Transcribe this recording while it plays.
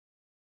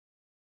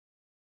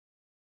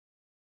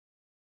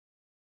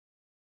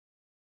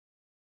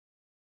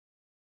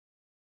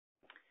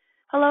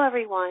Hello,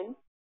 everyone,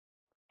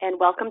 and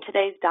welcome to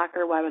today's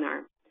Docker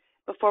webinar.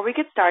 Before we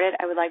get started,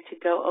 I would like to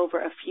go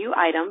over a few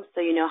items so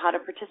you know how to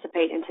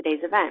participate in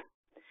today's event.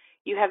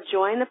 You have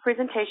joined the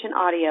presentation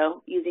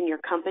audio using your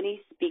company's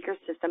speaker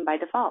system by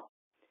default.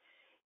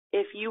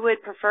 If you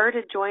would prefer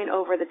to join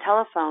over the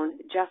telephone,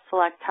 just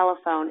select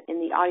telephone in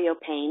the audio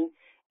pane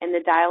and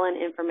the dial-in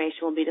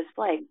information will be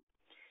displayed.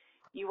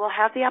 You will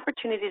have the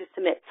opportunity to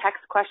submit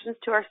text questions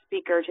to our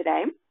speaker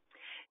today.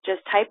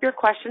 Just type your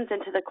questions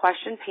into the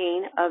question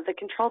pane of the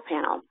control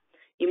panel.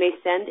 You may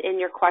send in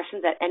your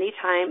questions at any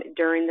time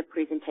during the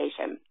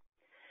presentation.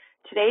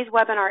 Today's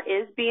webinar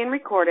is being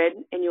recorded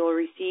and you will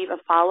receive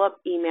a follow-up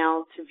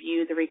email to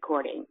view the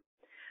recording.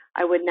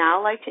 I would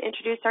now like to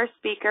introduce our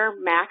speaker,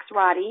 Max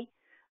Rudy,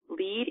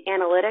 Lead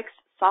Analytics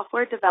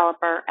Software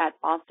Developer at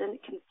Boston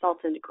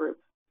Consultant Group.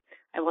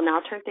 I will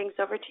now turn things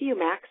over to you,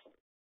 Max.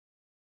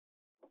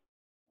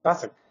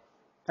 Fantastic.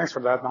 Thanks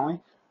for that, Molly.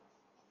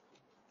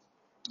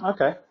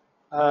 Okay,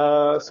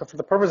 so for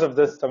the purpose of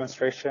this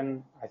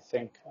demonstration, I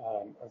think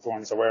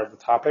everyone's aware of the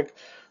topic.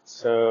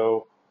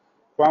 So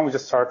why don't we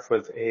just start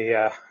with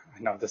I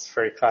know this is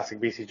very classic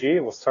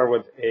BCG. We'll start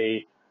with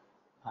a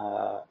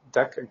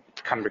deck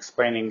kind of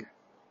explaining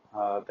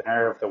the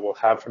narrative that we'll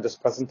have for this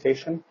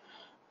presentation.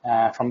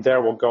 From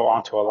there, we'll go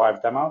on to a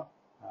live demo.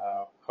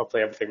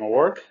 Hopefully everything will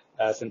work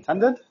as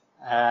intended.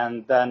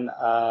 And then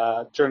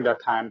during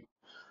that time,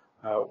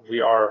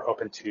 we are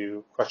open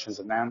to questions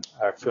and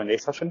Q&A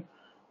session.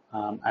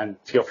 And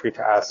feel free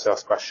to ask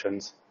those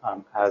questions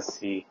as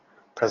the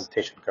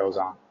presentation goes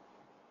on.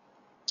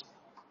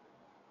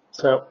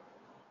 So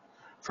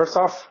first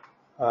off,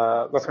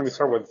 let's maybe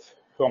start with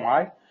who am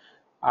I?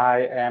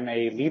 I am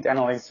a lead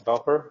analytics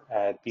developer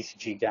at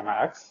BCG Gamma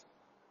X.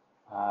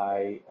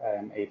 I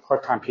am a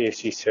part-time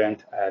PhD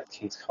student at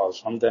King's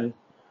College London,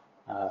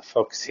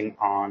 focusing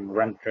on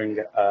rendering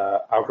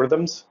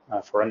algorithms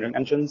for rendering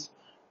engines,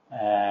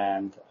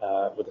 and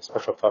with a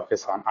special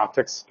focus on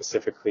optics,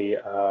 specifically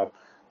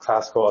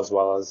classical as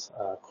well as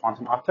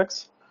quantum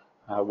optics,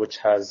 which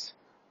has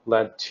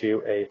led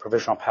to a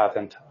provisional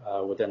patent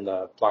within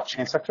the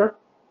blockchain sector.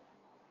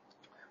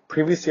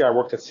 Previously, I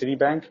worked at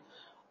Citibank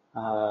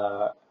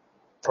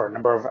for a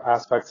number of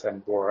aspects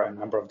and wore a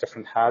number of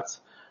different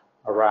hats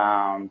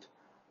around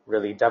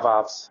really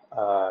DevOps,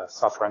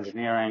 software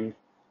engineering,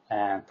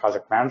 and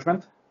project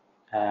management.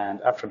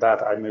 And after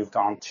that, I moved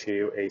on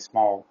to a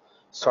small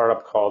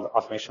startup called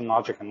Automation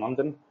Logic in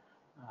London,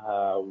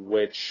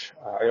 which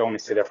I only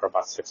stayed there for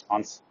about 6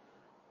 months.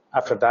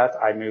 After that,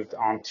 I moved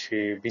on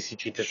to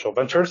BCG Digital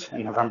Ventures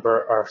in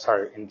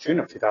June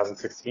of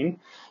 2016,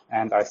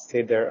 and I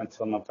stayed there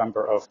until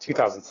November of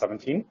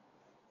 2017.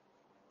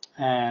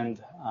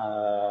 And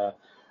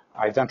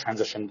I then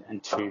transitioned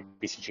into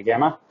BCG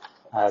Gamma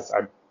as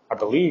I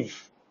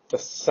believe the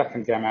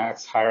second Gamma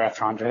X hire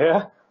after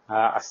Andrea.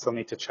 I still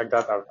need to check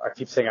that. I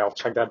keep saying I'll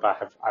check that,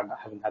 but I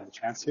haven't had the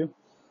chance to.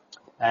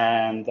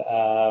 And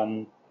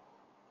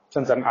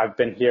since then, I've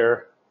been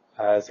here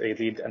as a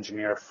lead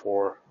engineer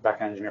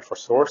backend engineer for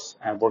Source,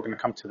 and we're going to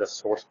come to the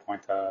Source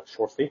point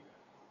shortly.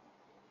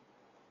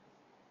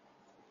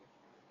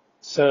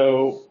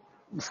 So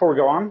before we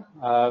go on,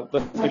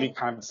 let's maybe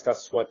kind of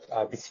discuss what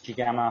BCG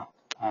Gamma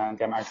and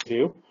Gamma X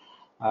do.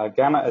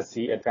 Gamma is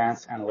the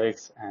Advanced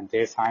Analytics and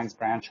Data Science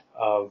branch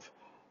of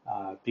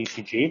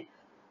BCG,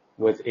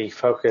 with a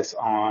focus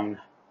on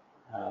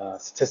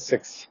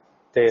statistics,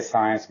 data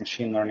science,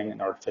 machine learning,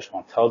 and artificial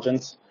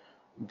intelligence.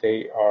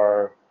 They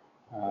are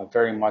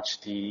very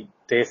much the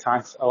data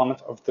science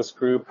element of this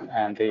group,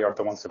 and they are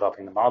the ones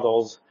developing the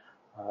models,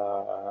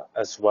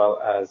 as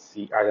well as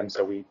the items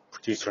that we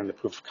produce during the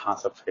proof of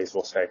concept phase,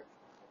 we'll say.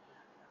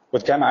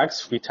 With Gamma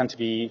X, we tend to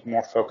be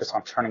more focused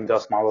on turning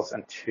those models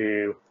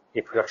into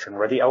a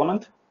production-ready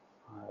element.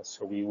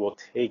 So we will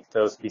take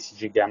those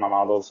BCG Gamma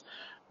models,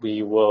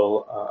 we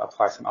will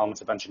apply some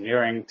elements of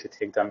engineering to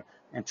take them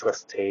into a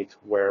state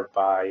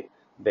whereby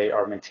they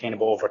are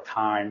maintainable over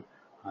time,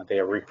 they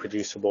are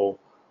reproducible,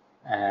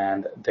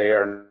 and they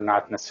are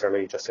not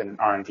necessarily just in an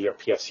R&D or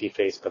PFC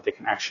phase, but they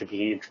can actually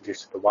be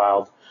introduced to the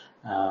wild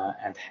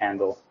and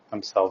handle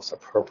themselves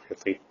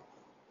appropriately.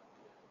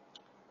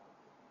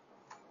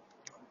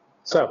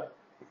 So,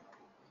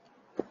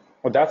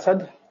 with that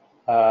said,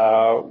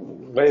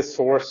 what is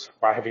Source?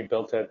 Why have we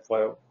built it?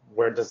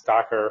 Where does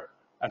Docker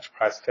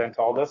Enterprise fit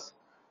into all this?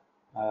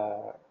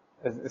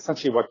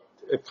 Essentially, what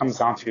it comes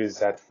down to is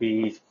that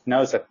we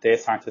know that data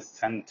scientists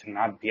tend to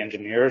not be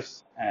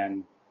engineers,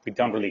 and we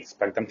don't really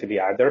expect them to be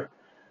either.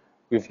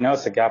 We've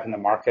noticed a gap in the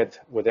market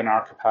within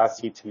our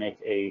capacity to make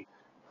to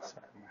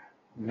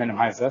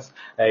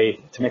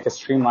make a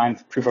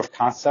streamlined proof of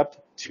concept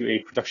to a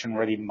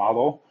production-ready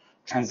model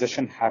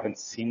transition happen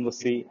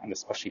seamlessly and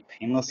especially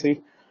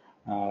painlessly.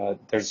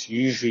 There's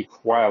usually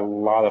quite a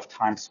lot of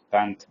time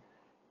spent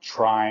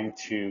trying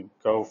to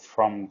go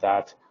from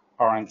that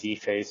R&D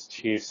phase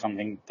to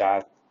something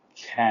that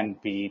can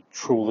be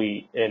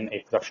truly in a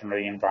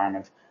production-ready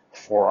environment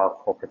for our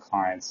corporate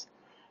clients.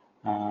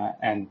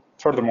 And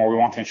furthermore, we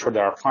want to ensure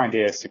that our client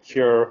data is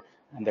secure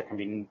and there can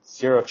be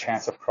zero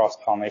chance of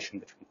cross-pollination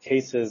between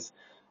cases,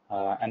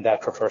 and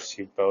that refers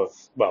to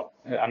both, well,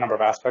 a number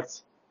of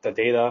aspects: the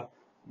data,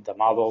 the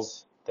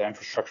models, the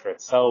infrastructure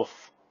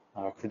itself,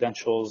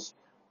 credentials,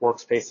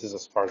 workspaces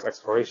as far as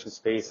exploration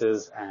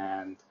spaces,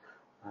 and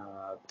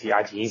the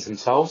IDEs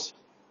themselves.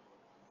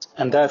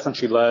 And that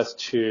essentially leads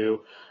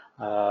to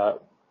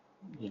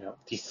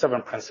these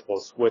 7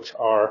 principles, which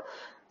are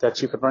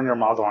that you could run your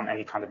model on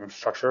any kind of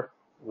infrastructure,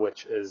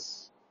 which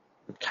is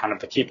kind of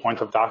the key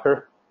point of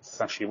Docker. It's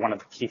essentially one of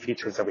the key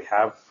features that we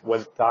have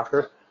with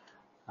Docker.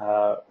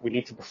 We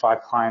need to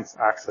provide clients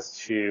access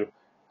to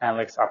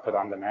analytics output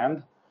on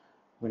demand.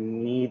 We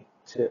need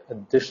to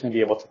additionally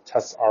be able to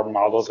test our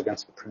models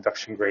against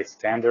production grade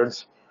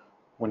standards.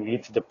 We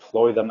need to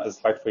deploy them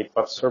as lightweight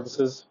web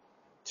services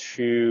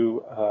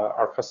to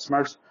our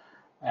customers.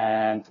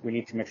 And we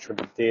need to make sure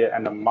the data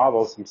and the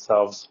models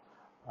themselves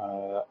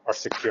are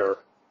secure.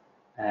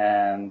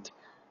 And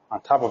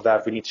on top of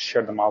that, we need to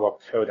share the model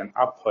code and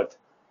output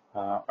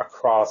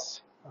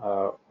across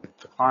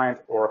the client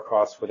or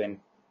across within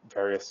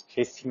various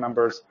case team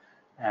members.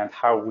 And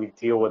how we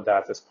deal with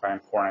that is quite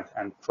important.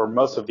 And for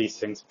most of these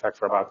things, in fact,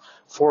 for about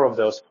 4 of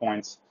those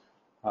points,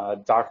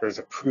 Docker is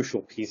a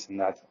crucial piece in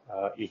that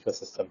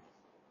ecosystem.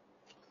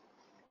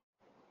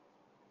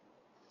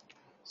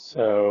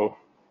 So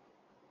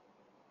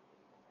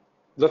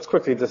let's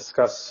quickly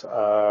discuss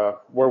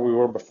where we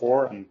were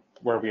before and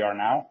where we are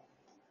now,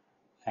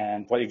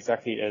 and what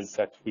exactly is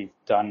that we've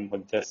done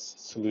with this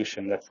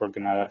solution that we're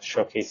going to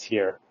showcase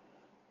here.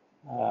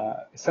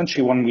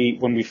 Essentially,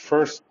 when we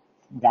first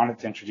wanted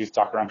to introduce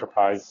Docker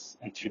Enterprise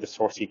into the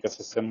source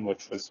ecosystem,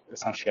 which was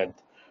essentially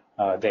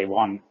at day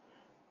 1,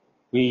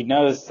 we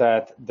noticed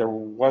that there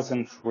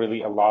wasn't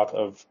really a lot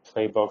of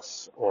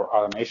playbooks or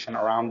automation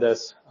around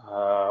this.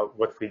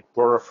 What we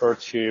were referred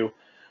to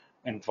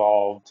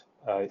involved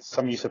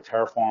some use of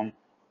Terraform,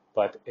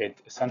 but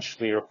it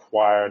essentially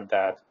required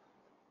that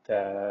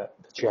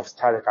you have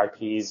static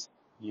IPs,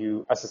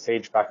 you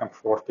SSH back and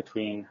forth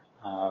between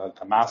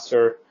the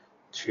master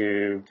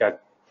to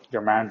get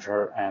your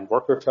manager and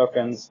worker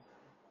tokens,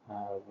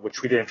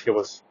 which we didn't feel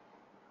was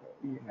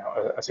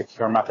a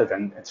secure method,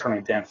 and it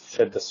certainly didn't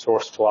fit the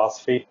source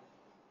philosophy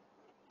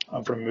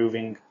of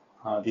removing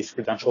these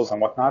credentials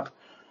and whatnot.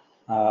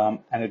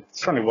 And it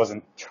certainly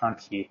wasn't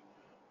turnkey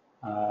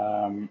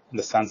in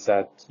the sense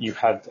that you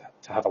had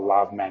to have a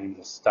lot of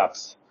manual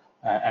steps.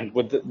 And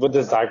with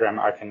this diagram,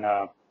 I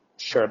can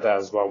share that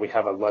as well. We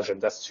have a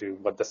legend as to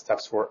what the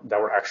steps were that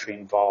were actually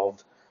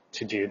involved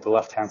to do the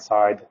left-hand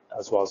side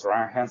as well as the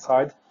right-hand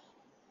side.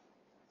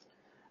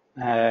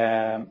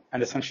 And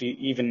essentially,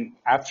 even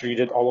after you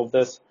did all of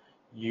this,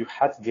 you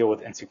had to deal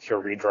with insecure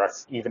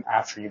redirects even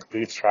after you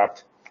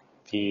bootstrapped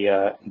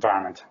the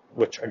environment,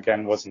 which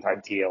again wasn't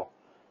ideal.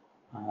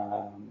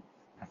 And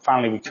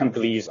finally, we couldn't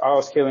really use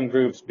auto-scaling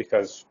groups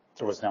because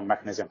there was no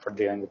mechanism for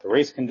dealing with the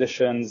race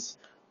conditions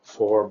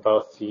for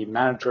both the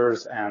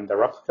managers and the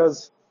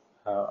replicas.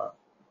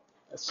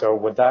 So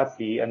with that,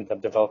 we ended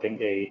up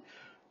developing a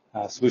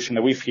solution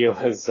that we feel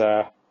is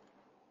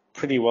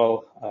pretty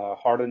well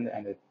hardened,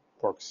 and it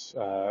works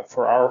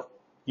for our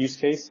use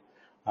case.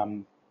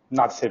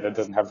 Not to say that it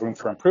doesn't have room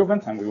for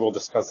improvement, and we will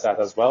discuss that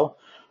as well.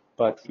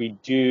 But we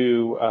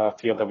do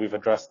feel that we've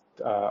addressed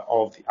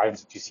all of the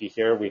items that you see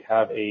here. We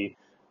have a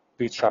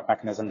bootstrap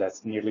mechanism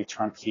that's nearly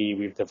turnkey.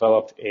 We've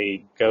developed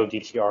a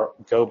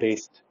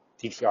Go-based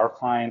DTR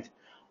client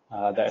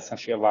that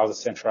essentially allows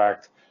us to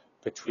interact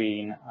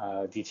between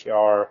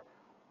DTR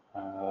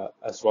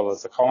as well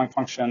as the calling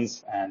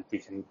functions, and we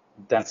can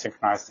then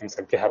synchronize things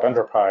like GitHub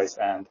Enterprise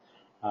and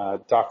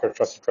Docker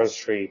Trusted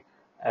Registry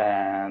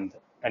and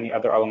any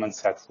other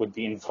elements that would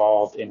be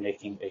involved in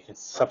making a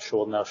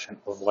conceptual notion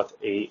of what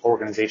a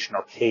organization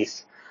or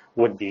case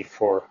would be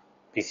for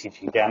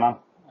BCG Gamma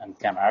and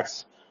Gamma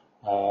X,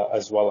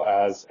 as well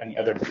as any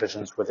other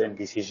divisions within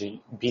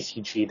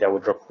BCG that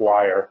would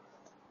require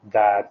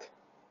that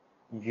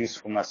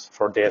usefulness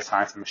for data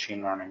science and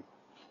machine learning.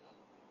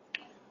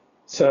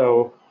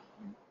 So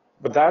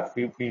with that,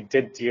 we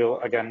did deal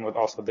again with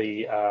also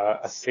the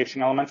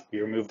association element.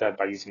 We removed that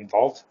by using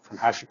Vault from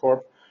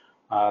HashiCorp.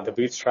 The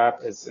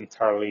bootstrap is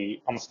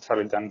almost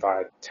entirely done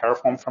by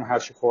Terraform from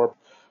HashiCorp.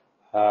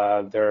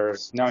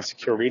 There's no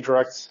insecure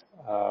redirects,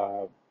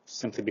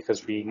 simply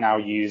because we now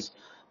use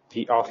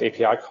the auth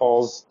API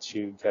calls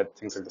to get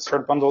things like the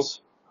cert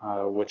bundles,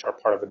 which are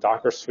part of the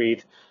Docker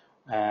suite.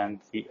 And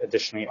we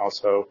additionally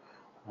also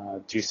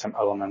do some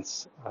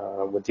elements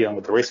with dealing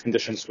with the race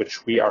conditions,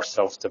 which we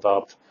ourselves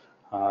developed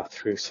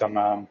through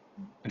some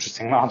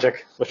interesting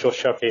logic, which we'll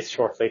showcase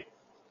shortly.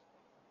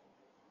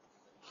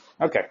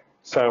 Okay,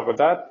 so with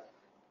that,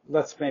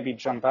 let's maybe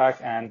jump back,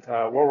 and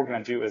what we're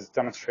going to do is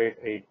demonstrate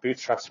a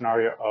bootstrap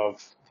scenario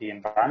of the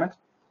environment.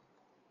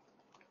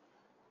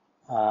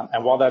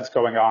 And while that's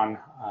going on,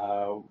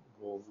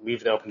 we'll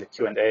leave it open to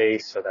Q&A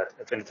so that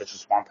if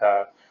individuals want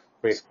to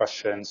raise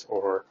questions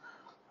or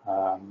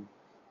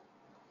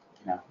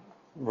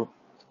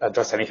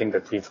address anything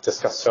that we've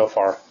discussed so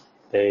far,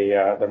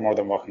 they're more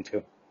than welcome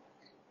to.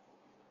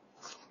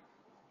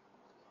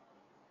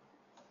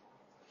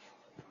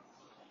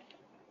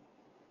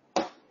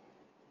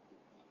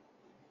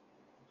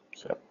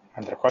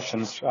 Are there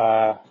questions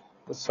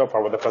so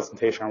far with the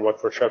presentation or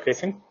what we're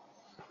showcasing?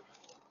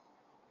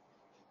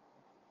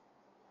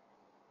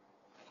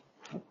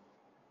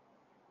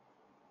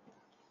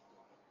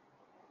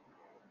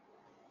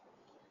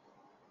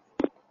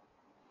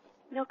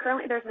 No,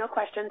 currently there's no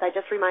questions. I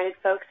just reminded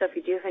folks, so if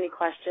you do have any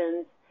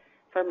questions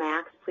for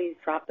Max, please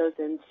drop those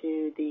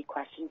into the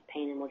questions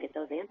pane and we'll get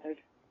those answered.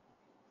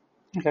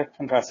 Okay,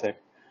 fantastic.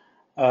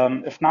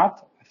 If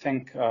not, I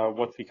think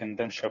what we can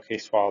then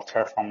showcase while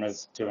Terraform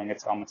is doing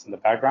its elements in the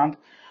background,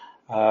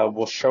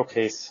 we'll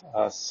showcase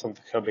some of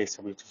the code base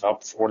that we've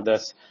developed for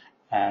this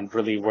and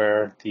really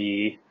where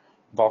the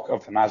bulk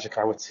of the magic,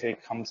 I would say,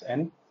 comes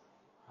in.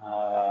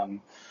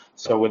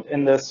 So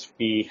within this,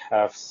 we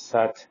have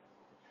set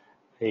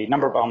a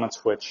number of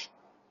elements which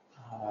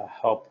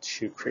help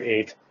to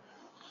create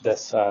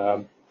this,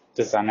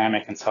 this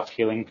dynamic and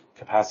self-healing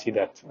capacity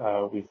that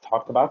we've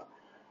talked about.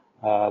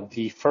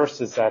 The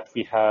first is that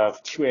we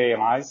have two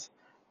AMIs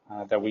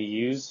that we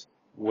use,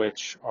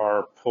 which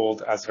are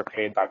pulled as they're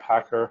paid by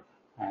Packer,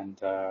 and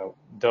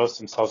those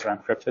themselves are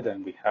encrypted,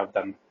 and we have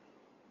them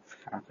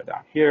kind of go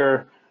down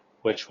here,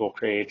 which will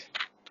create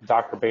a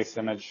Docker-based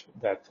image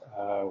that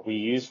we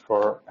use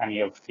for any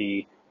of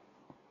the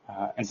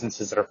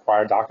instances that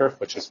require Docker,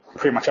 which is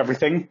pretty much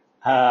everything.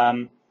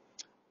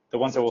 The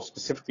ones that we'll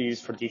specifically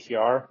use for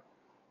DTR,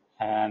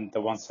 and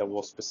the ones that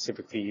we'll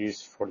specifically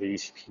use for the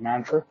UCP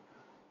manager.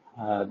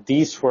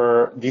 These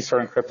are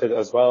encrypted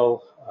as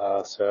well,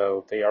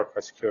 so they are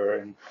quite secure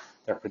in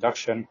their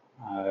production.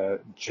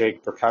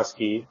 Jake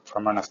Burkowski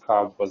from Mirantis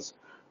Cloud was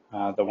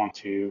the one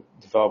to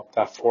develop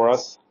that for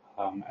us,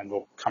 and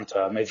we'll come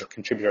to a major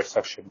contributor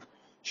section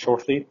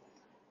shortly.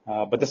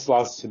 But this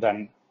allows us to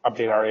then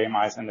update our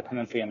AMIs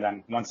independently, and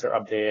then once they're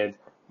updated,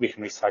 we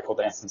can recycle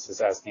the instances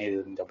as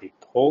needed and they'll be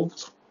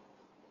pulled.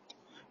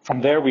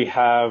 From there, we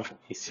have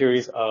a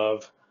series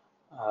of,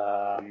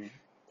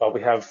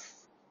 we have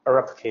a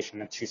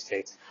replication in two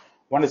states.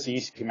 One is the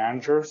UCP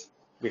managers.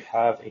 We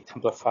have a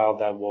template file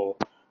that will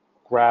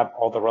grab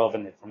all the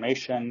relevant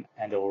information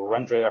and it will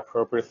render it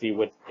appropriately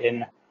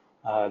within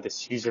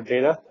this user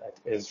data that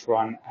is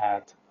run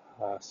at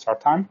start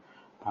time,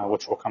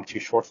 which we'll come to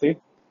shortly.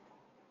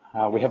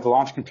 We have the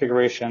launch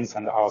configurations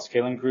and the auto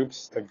scaling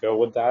groups that go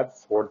with that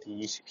for the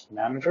UCP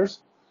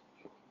managers.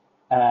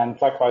 And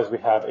likewise, we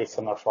have a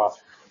similar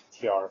philosophy for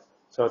TR.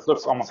 So it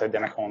looks almost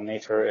identical in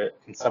nature.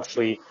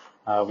 Conceptually,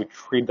 we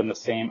treat them the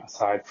same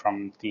aside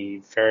from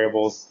the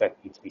variables that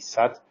need to be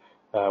set,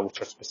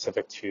 which are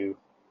specific to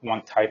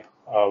one type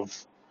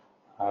of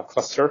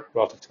cluster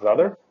relative to the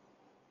other.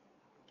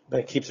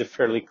 But it keeps it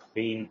fairly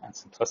clean and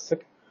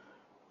simplistic.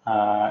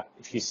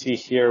 If you see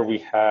here, we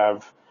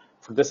have,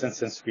 for this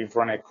instance, we've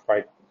run it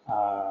quite,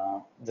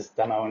 this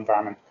demo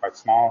environment quite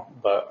small,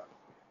 but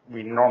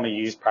we normally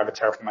use private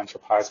Terraform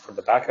Enterprise for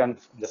the backend.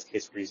 In this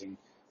case, we're using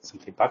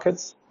simply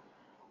buckets.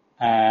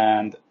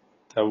 And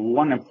the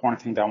one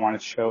important thing that I wanted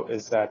to show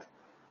is that,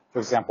 for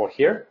example,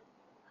 here,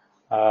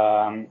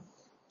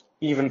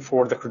 even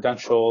for the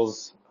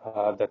credentials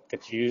that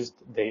get used,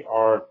 they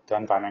are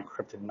done by an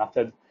encrypted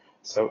method.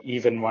 So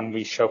even when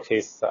we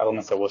showcase the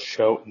elements that will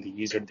show in the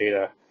user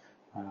data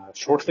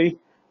shortly,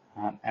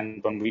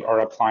 and when we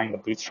are applying the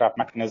bootstrap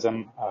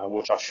mechanism,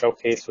 which I'll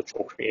showcase, which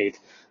will create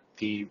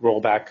the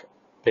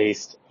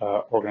rollback-based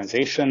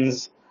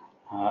organizations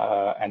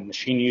and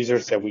machine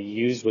users that we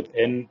use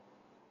within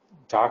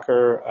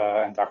Docker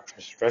and Docker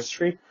Trust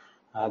Registry,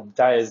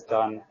 that is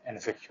done in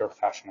a secure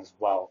fashion as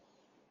well.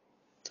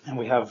 And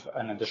we have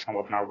an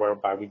additional webinar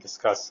whereby we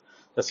discuss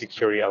the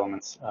security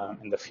elements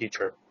in the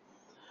future.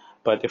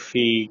 But if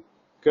we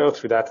go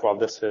through that while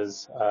this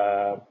is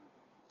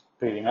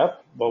booting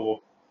up, what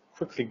we'll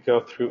quickly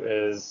go through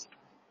is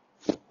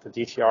the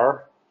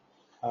DTR.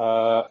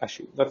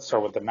 Actually, let's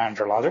start with the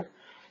manager logic.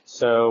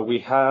 So we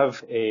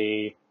have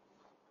the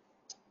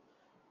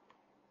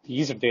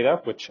user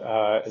data, which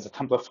is a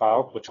template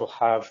file, which will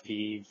have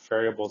the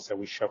variables that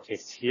we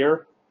showcased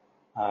here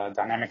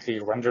dynamically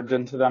rendered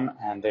into them,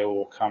 and they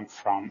will come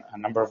from a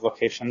number of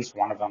locations,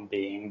 one of them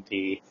being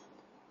the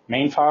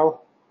main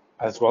file,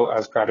 as well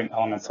as grabbing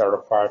elements that are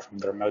required from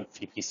the remote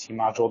VPC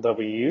module that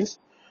we use.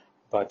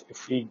 But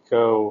if we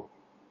go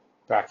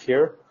back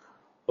here,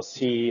 we'll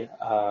see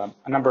a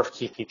number of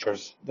key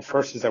features. The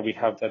first is that we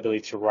have the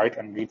ability to write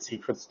and read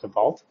secrets to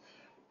Vault.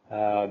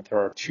 There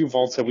are two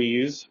vaults that we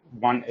use.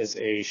 One is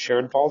a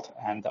shared vault,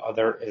 and the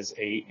other is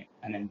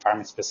an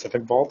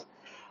environment-specific vault.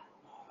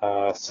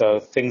 So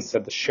things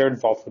that the shared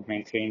vault would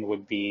maintain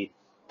would be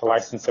the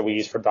license that we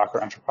use for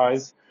Docker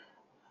Enterprise,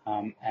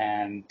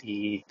 and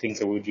the things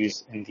that we would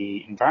use in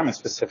the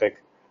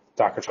environment-specific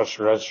Docker Trust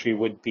Registry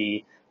would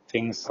be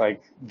things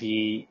like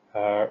the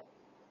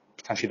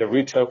potentially the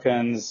root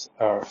tokens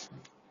that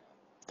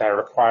are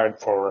required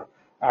for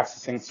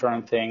accessing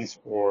certain things,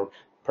 or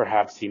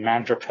perhaps the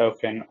manager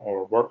token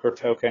or worker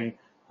token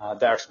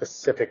that are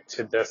specific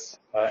to this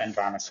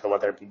environment, so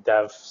whether it be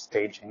dev,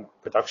 staging,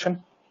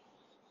 production.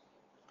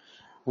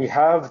 We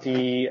have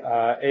the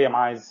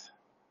AMIs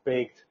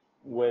baked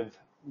with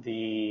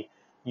the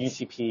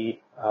UCP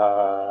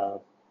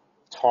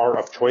tar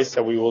of choice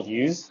that we will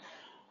use,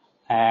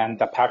 and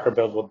the packer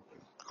build will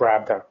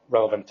grab the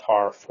relevant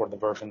tar for the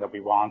version that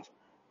we want.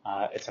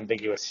 It's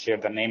ambiguous here,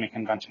 the naming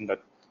convention,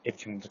 that it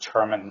can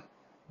determine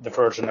the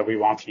version that we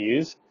want to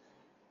use.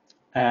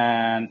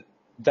 And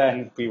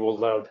then we will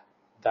load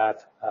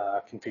that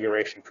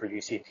configuration for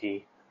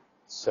UCP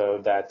so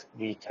that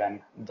we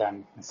can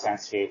then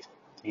instantiate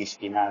the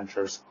UCP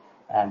managers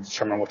and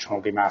determine which one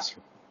will be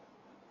mastered.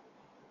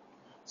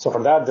 So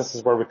for that, this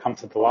is where we come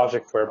to the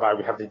logic whereby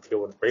we have to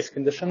deal with race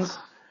conditions.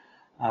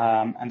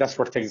 And that's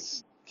where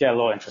things get a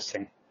little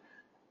interesting.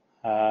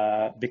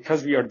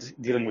 Because we are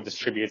dealing with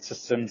distributed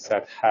systems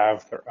that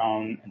have their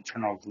own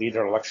internal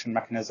leader election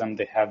mechanism,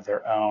 they have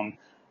their own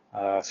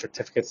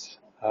certificates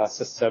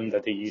system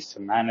that they use to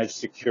manage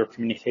secure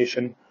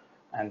communication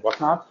and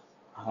whatnot.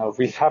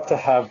 We have to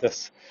have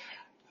this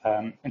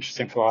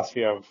interesting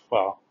philosophy of,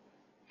 well,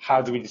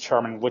 how do we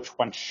determine which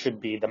one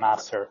should be the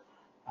master?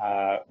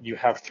 You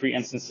have three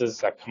instances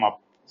that come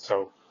up.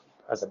 So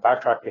as a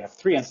backtrack, we have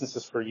three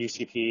instances for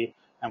UCP,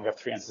 and we have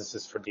three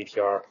instances for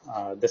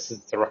DTR. This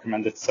is the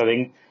recommended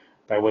setting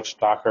by which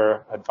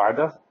Docker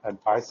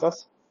advised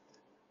us.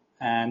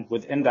 And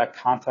within that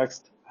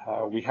context,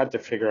 we had to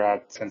figure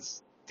out,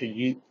 since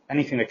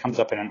anything that comes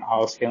up in an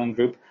auto-scaling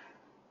group,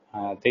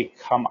 they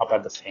come up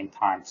at the same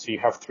time. So you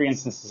have three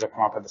instances that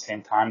come up at the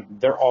same time.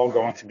 They're all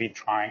going to be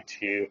trying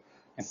to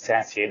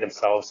instantiate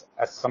themselves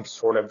as some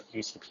sort of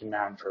UCP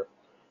manager.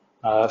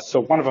 So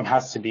one of them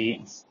has to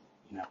be,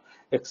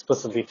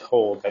 explicitly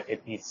told that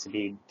it needs to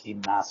be the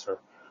master.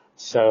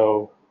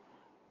 So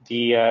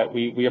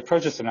we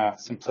approach this in a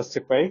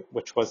simplistic way,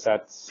 which was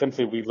that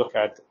simply we look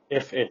at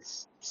if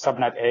it's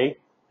subnet A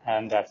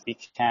and that we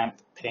can't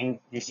ping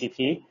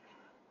UCP,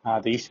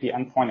 the UCP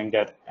endpoint, and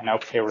get an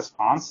OK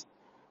response,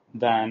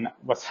 then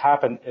what's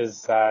happened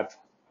is that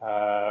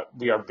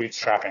we are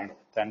bootstrapping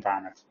the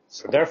environment.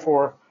 So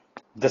therefore,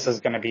 this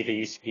is going to be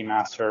the UCP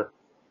master.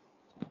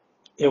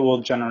 It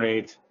will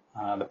generate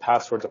the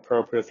passwords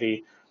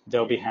appropriately.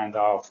 They'll be handed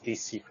off.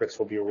 These secrets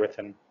will be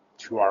written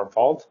to our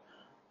vault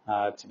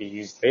to be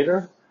used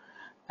later.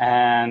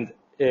 And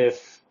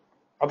if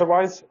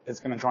otherwise,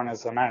 it's going to join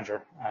as a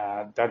manager.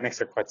 That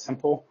makes it quite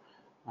simple.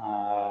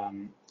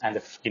 And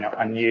if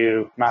a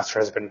new master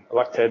has been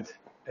elected,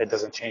 it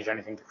doesn't change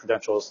anything. The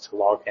credentials to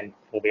log in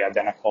will be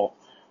identical.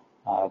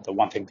 The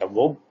one thing that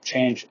will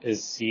change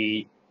is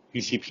the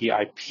UCP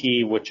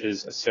IP, which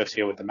is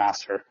associated with the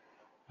master.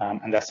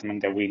 And that's something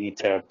that we need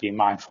to be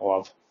mindful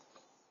of.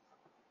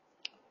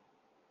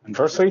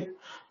 Conversely,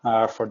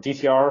 for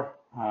DTR,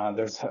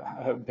 there's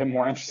a bit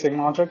more interesting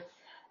logic.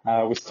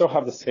 We still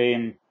have the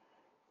same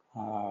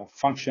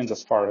functions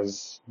as far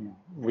as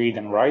read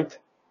and write.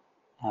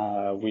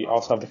 We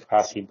also have the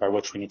capacity by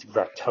which we need to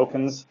grab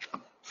tokens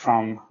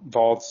from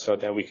vaults so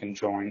that we can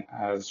join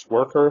as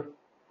worker.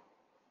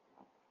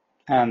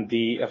 And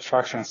the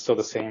abstraction is still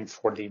the same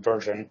for the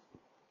version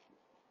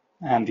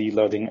and the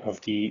loading of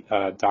the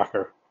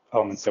Docker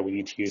elements that we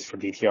need to use for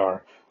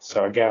DTR.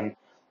 So again,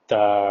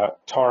 the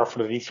tar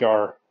for the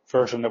DTR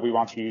version that we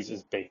want to use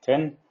is baked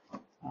in,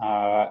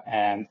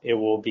 and it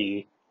will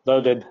be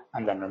loaded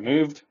and then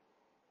removed.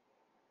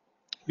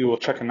 We will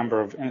check a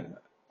number of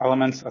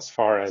elements as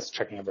far as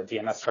checking if the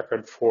DNS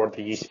record for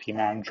the UCP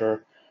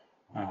manager,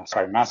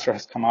 master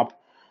has come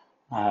up.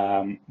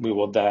 We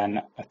will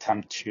then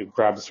attempt to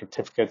grab the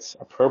certificates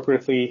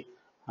appropriately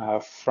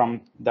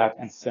from that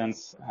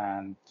instance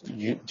and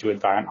do it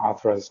via an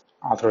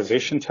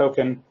authorization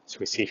token. So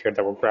we see here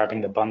that we're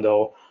grabbing the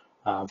bundle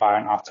via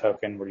an auth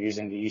token. We're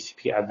using the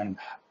UCP admin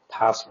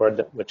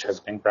password, which has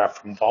been grabbed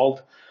from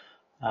Vault,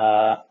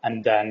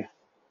 and then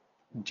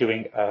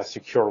doing a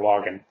secure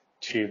login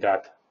to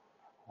that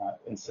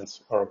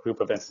instance or a group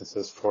of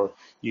instances for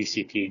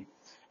UCP.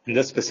 In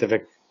this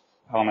specific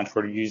element,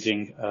 we're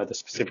using the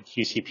specific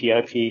UCP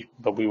IP,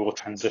 but we will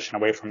transition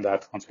away from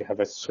that once we have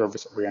a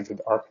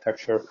service-oriented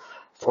architecture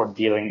for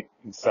dealing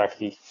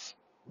exactly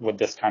with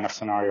this kind of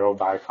scenario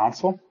via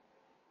console.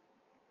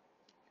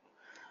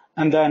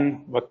 And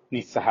then what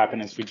needs to happen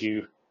is we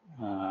do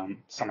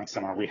something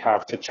similar. We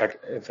have to check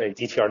if a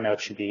DTR node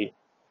should be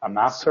a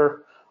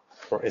master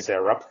or is it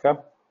a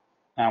replica.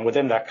 And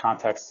within that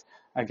context,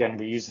 again,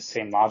 we use the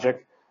same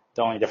logic.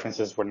 The only difference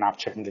is we're not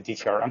checking the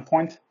DTR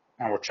endpoint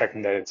and we're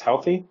checking that it's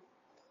healthy.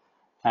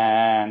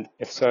 And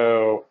if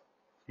so,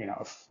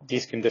 if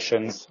these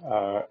conditions,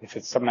 if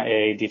it's subnet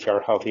A,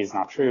 DTR healthy is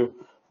not true,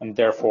 then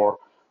therefore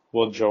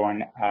we'll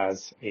join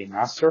as a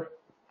master.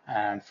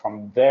 And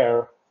from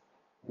there,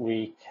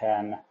 we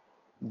can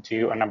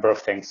do a number of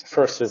things.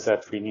 First is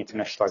that we need to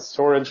initialize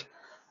storage.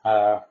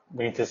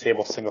 We need to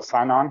disable single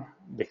sign-on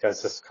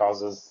because this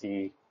causes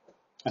the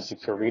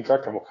insecure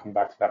redirect, and we'll come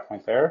back to that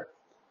point there.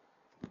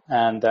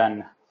 And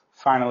then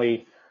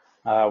finally,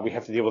 we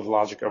have to deal with the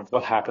logic of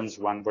what happens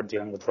when we're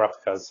dealing with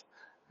replicas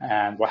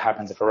and what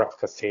happens if a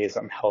replica stays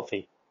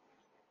unhealthy.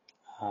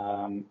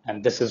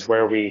 And this is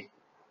where we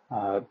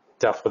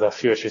dealt with a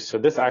few issues. So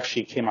this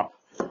actually came up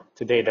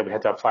today that we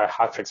had to apply a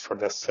hotfix for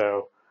this.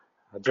 So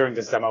during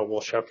this demo, we'll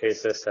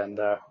showcase this, and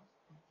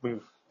we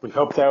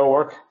hope that will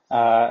work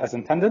as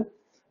intended.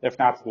 If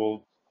not,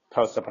 we'll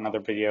post up another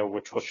video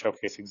which will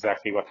showcase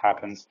exactly what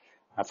happens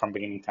from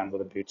beginning to end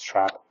with a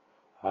bootstrap,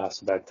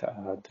 so that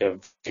the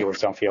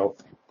viewers don't feel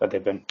that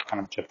they've been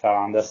kind of chipped out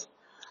on this.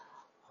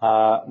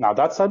 Now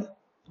that said,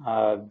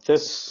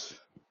 this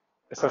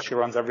essentially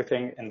runs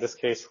everything. In this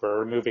case, we're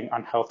removing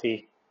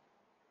unhealthy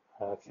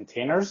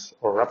containers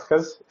or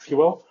replicas, if you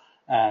will.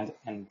 And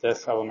in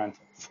this element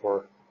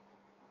for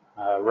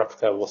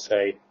replica, we'll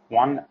say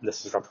 1,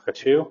 this is replica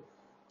 2.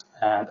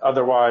 And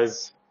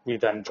otherwise, we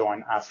then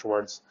join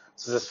afterwards.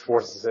 So this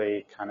forces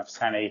a kind of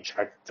sanity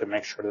check to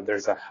make sure that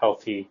there's a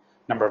healthy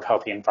number of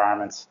healthy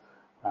environments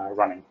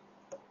running.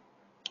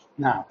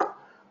 Now,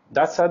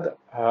 that said,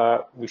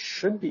 we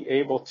should be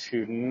able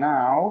to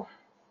now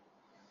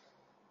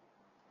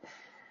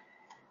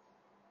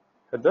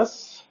hit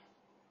this.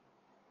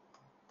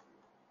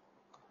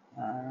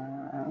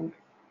 And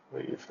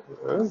leave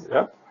it is,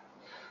 yep.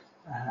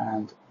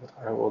 And what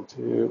I will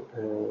do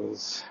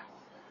is,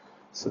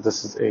 so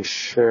this is a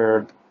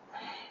shared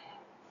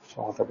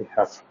file that we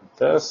have for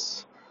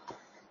this.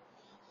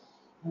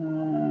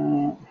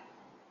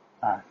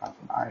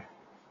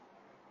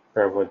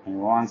 Bear with me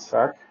one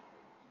sec.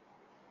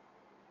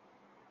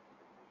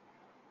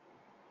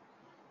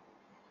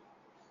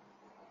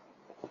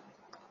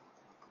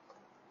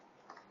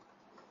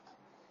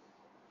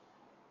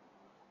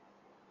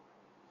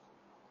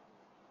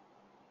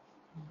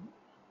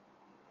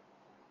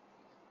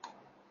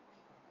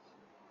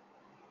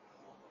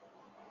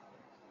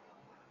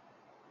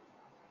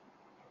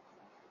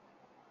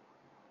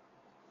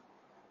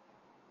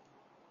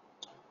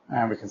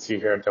 And we can see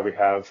here that we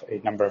have a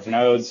number of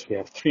nodes. We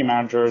have 3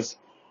 managers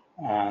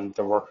and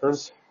the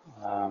workers,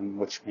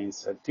 which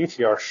means that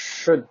DTR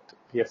should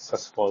be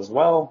accessible as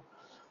well.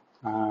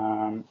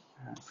 And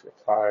if we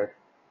apply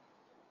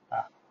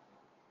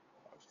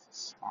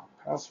wrong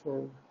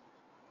password.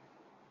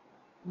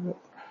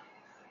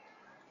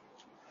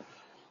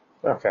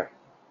 Okay.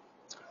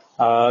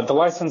 The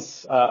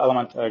license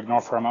element,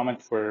 ignore for a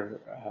moment.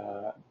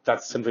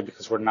 That's simply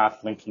because we're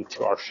not linking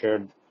to our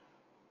shared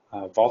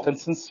Vault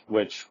instance,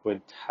 which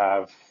would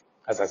have,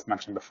 as I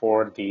mentioned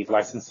before, the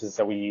licenses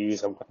that we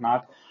use and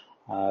whatnot.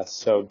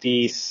 So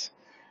this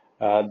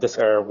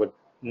error would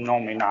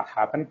normally not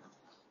happen.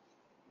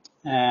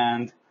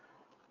 And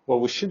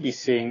what we should be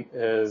seeing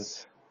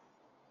is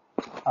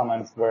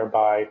elements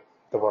whereby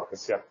the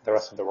workers, the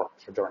rest of the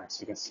workers are joining.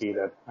 So you can see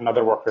that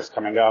another worker is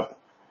coming up,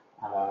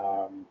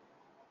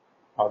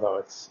 although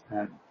it's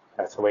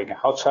awaiting a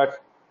health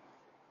check.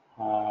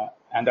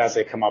 And as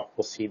they come up,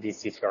 we'll see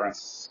these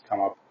DTRs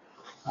come up.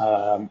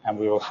 And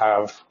we will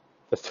have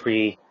the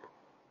 3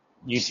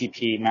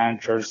 UCP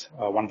managers,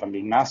 one of them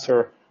being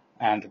master,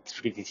 and the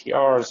 3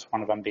 DTRs,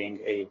 one of them being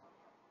a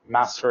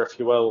master, if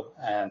you will,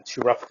 and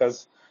 2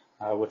 replicas,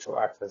 which will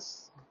act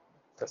as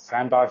the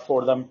standby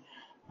for them.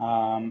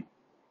 And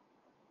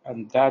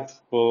that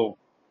will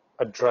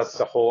address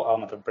the whole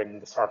element of bringing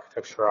this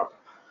architecture up.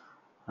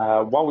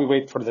 While we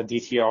wait for the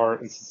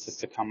DTR instances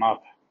to come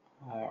up,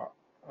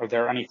 are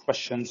there any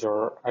questions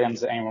or items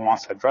that anyone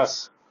wants to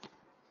address?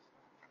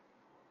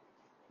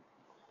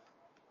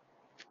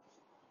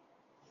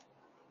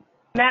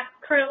 Matt,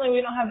 currently we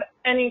don't have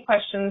any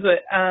questions,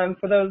 but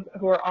for those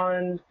who are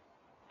on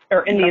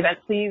or in the event,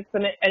 please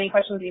submit any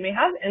questions that you may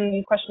have in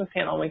the questions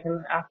panel. We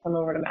can ask them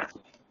over to Matt.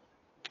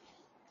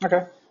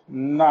 Okay,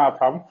 no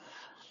problem.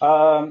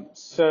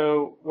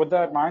 So with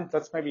that in mind,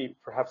 let's maybe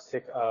perhaps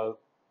take a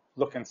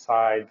look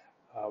inside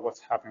what's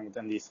happening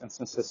within these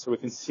instances. So we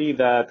can see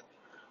that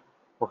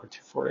worker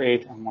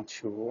 248 and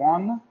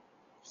 121.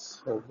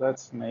 So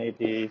let's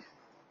maybe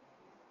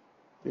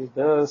do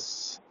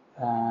this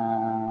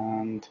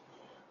and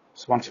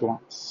so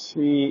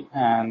 121C,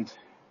 and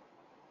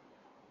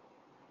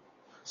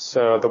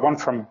so the one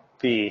from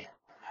B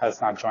has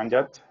not joined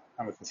yet,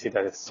 and we can see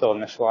that it's still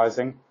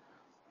initializing.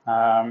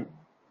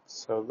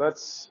 So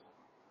let's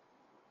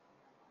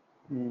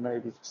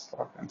maybe just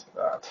log into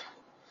that.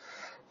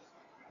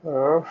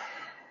 So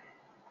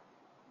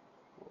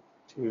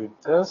do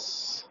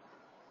this.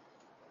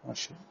 I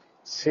should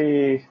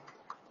see.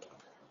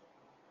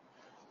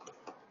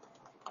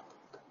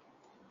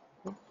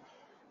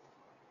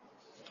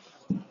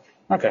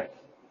 Okay,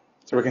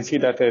 so we can see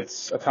that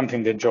it's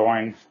attempting to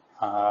join.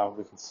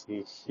 We can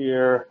see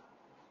here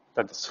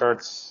that the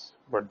certs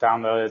were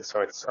downloaded,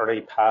 so it's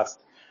already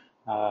passed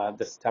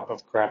the step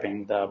of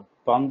grabbing the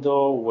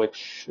bundle, which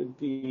should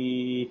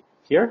be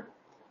here,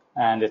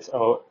 and it's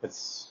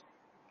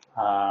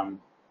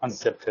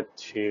unzipped it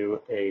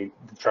to a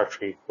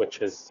directory,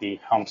 which is the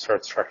home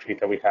certs directory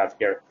that we have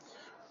here.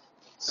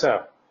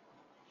 So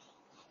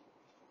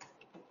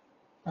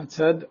that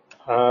said,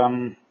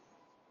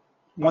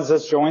 once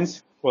this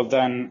joins, we'll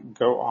then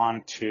go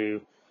on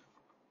to,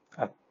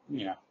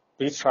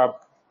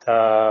 bootstrap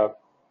the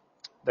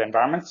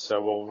environment.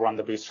 So we'll run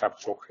the bootstrap,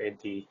 which will create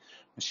the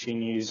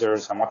machine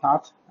users and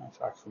whatnot. In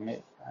fact, we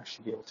may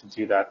actually be able to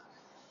do that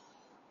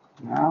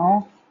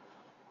now.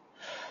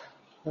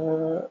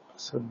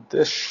 So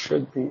this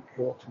should be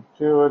able to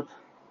do it.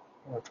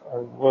 What I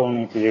will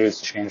need to do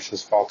is change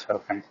this vault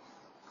token.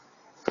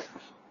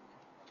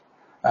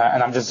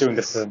 And I'm just doing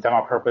this as a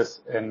demo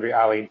purpose. In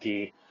reality,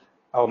 the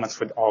elements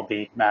would all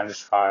be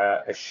managed via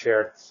a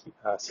shared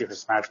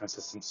secrets management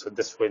system. So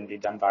this wouldn't be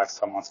done by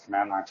someone's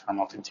command line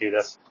terminal to do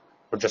this.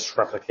 We're just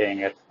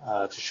replicating it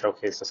to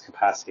showcase this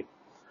capacity.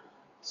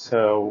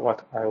 So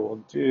what I will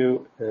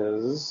do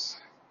is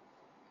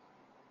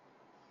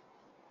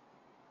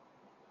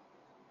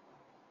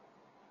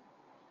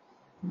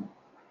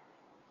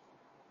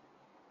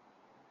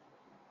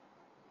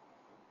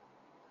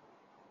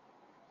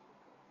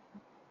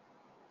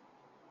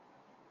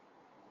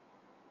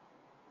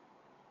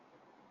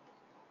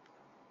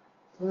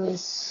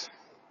this,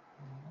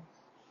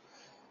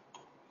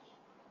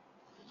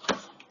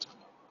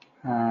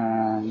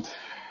 and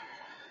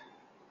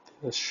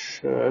this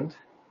should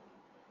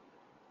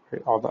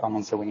create all the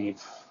elements that we need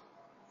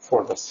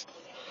for this.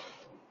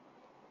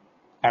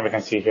 And we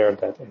can see here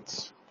that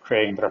it's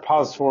creating the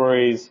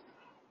repositories,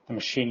 the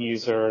machine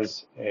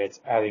users, it's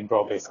adding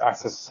role-based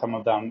access to some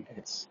of them,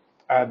 it's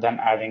then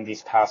adding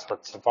these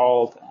passwords to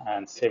Vault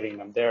and saving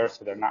them there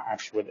so they're not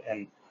actually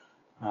within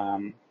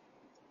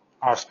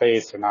our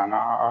space, they're not in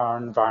our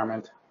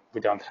environment. We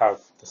don't have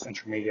this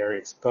intermediary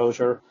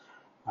exposure.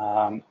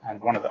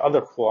 And one of the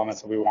other cool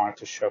elements that we wanted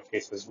to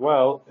showcase as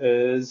well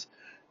is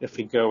if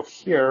we go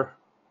here,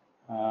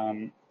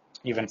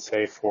 even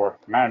say for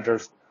the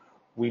managers,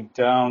 we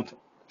don't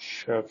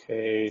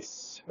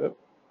showcase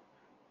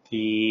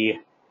the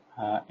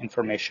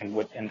information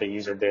within the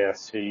user data.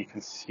 So you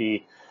can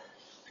see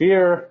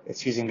here,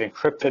 it's using the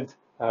encrypted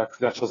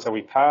credentials that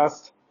we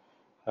passed.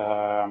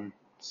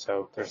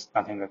 So there's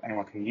nothing that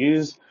anyone can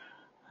use.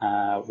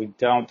 We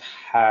don't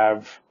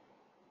have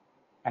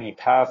any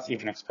paths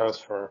even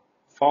exposed for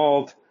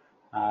Vault.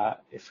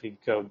 If we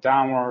go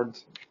downward,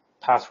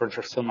 passwords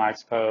are still not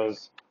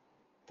exposed.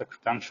 The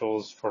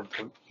credentials for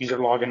the user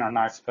login are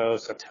not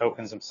exposed. The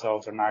tokens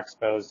themselves are not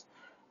exposed.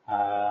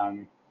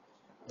 The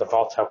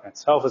Vault token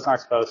itself is not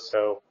exposed.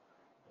 So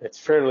it's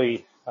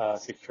fairly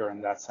secure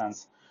in that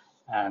sense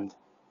and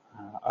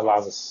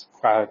allows us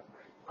quite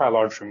a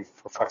large room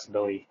for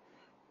flexibility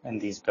in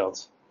these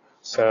builds.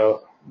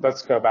 So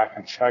let's go back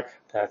and check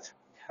that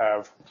we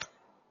have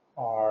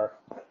our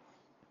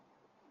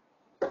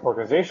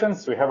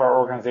organizations. We have our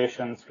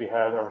organizations. We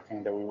have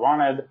everything that we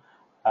wanted.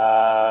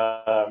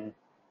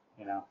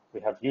 We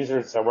have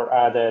users that were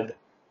added,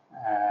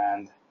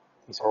 and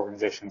these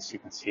organizations, you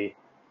can see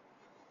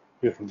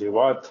who can do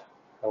what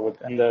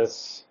within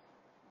this,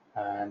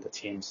 and the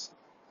teams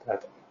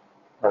that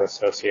are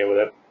associated with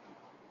it.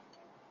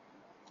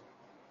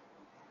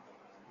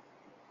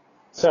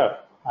 So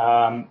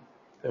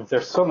if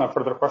there's still no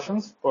further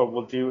questions, what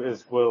we'll do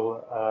is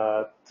we'll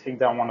take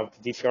down one of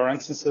the DTR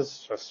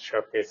instances, just to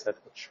showcase that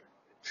it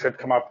should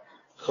come up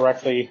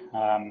correctly,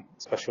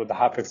 especially with the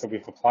hotfix that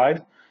we've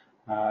applied.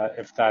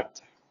 If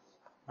that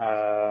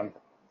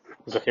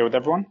is okay with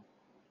everyone.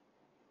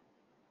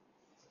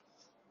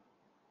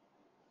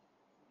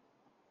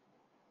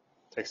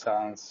 Take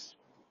silence.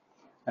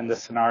 And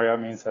this scenario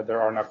means that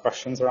there are no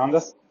questions around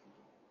this.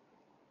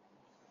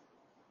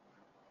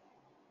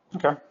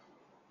 Okay.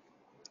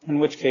 In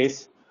which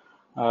case,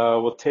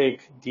 we'll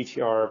take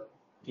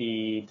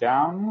DTRB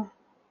down.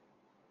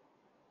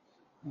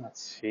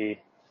 Let's see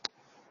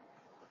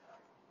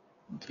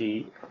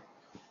the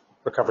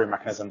recovery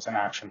mechanisms in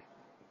action.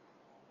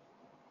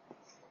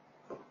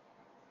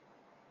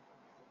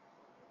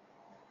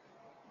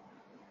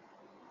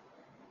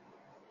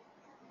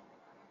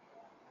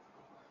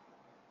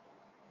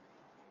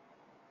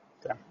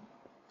 Okay.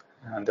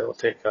 And it will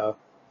take a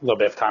little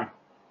bit of time.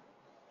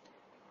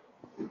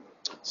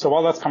 So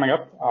while that's coming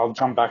up, I'll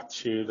jump back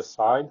to the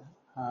slide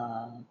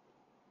and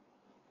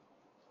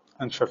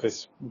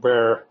showcase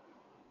where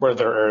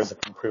there is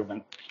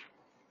improvement.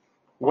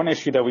 One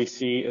issue that we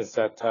see is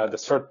that the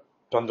cert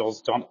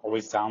bundles don't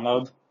always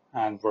download,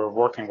 and we're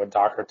working with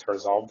Docker to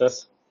resolve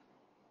this.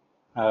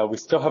 We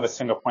still have a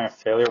single point of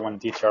failure when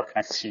DTR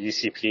connects to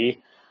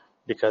UCP,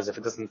 because if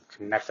it doesn't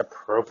connect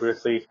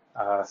appropriately,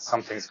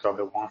 some things go a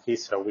bit wonky.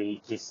 So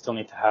we still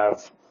need to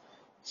have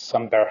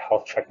some better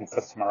health checking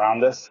system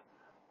around this.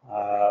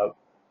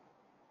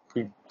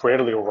 We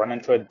rarely run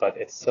into it, but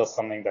it's still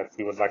something that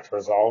we would like to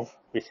resolve.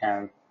 We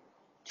can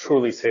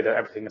truly say that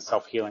everything is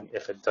self-healing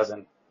if it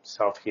doesn't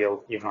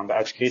self-heal even on the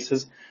edge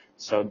cases.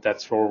 So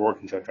that's what we're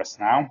working to address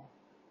now.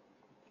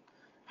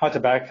 How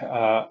to back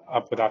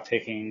up without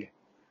taking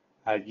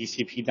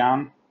UCP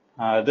down.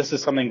 This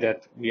is something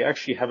that we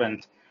actually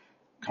haven't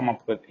come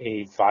up with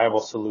a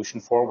viable solution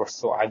for. We're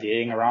still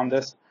ideating around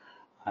this.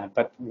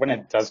 But when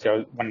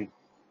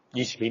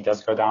UCP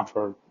does go down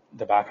for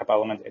the backup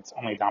element, it's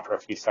only down for a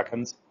few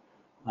seconds,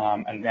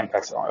 and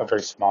impacts a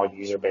very small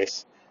user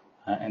base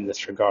in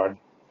this regard.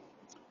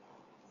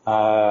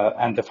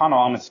 And the final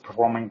element is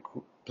performing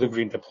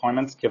blue-green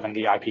deployments given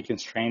the IP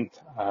constraint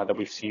that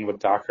we've seen with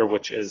Docker,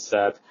 which is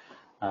that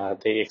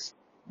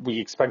we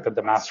expect that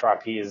the master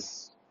IP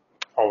is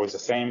always the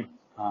same,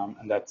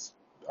 and that's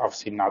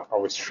obviously not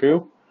always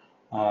true.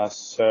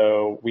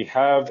 So we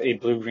have a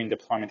blue-green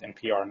deployment in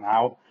PR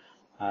now.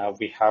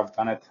 We have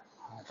done it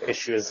The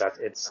issue is that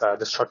it's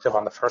destructive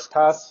on the first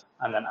pass,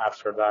 and then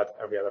after that,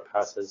 every other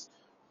pass is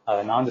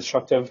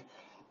non-destructive.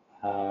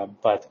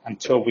 But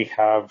until we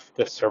have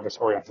this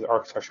service-oriented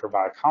architecture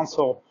via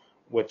console,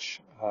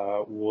 which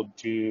will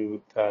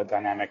do the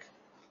dynamic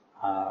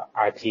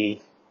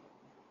IP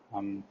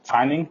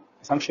finding,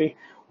 essentially,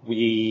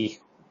 we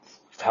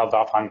held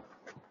off on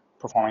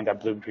performing that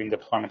blue-green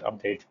deployment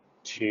update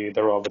to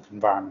the relevant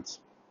environments.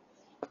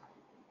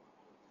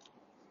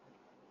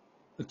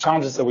 The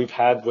challenges that we've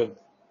had with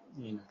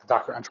the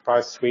Docker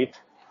Enterprise Suite,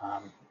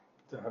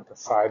 the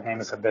side name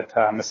is a bit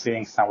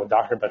misleading. It's not with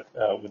Docker, but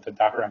with the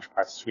Docker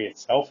Enterprise Suite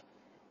itself,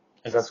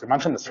 is, as we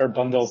mentioned, the cert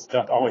bundles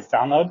don't always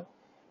download.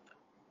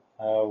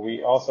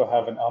 We also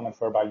have an element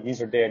whereby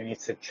user data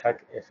needs to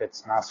check if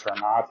it's master or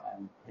not.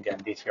 And again,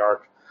 the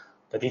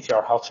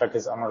DTR health check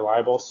is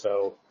unreliable.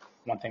 So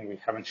one thing we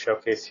haven't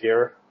showcased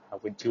here,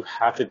 we do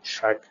have to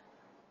check.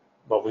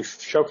 Well, we've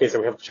showcased that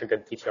we have to check the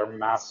DTR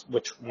mask,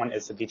 which one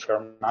is the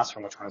DTR master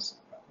and which one is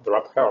the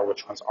replica, or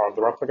which ones are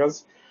the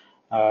replicas.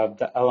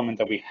 The element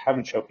that we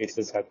haven't showcased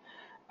is that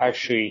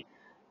actually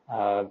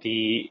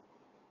the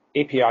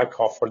API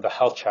call for the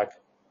health check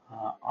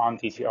on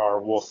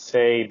DTR will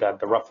say that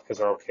the replicas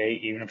are okay,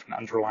 even if an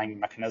underlying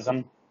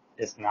mechanism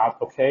is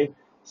not okay.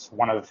 So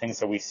one of the things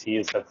that we see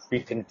is that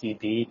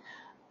RefinDB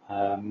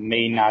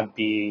may not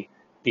be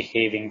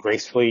behaving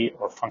gracefully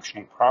or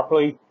functioning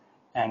properly,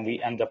 and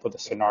we end up with a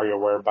scenario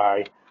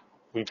whereby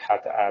we've had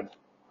to add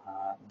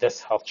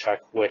this health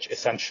check, which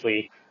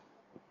essentially,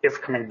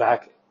 if coming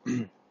back,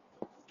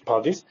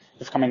 apologies,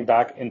 if coming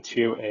back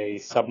into a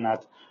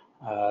subnet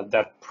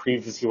that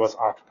previously was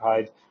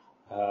occupied,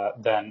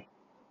 then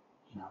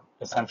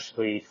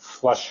essentially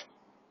flush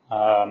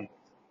the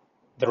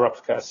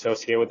replica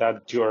associated with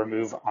that, do a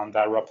remove on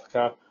that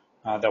replica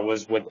that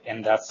was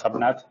within that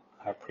subnet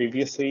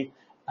previously,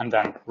 and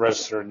then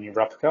register a new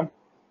replica.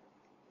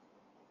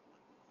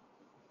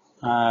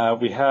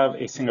 We have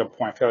a single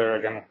point failure,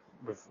 again,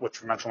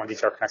 which we mentioned when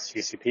DTR connects to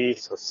UCP,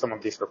 so some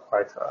of these are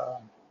quite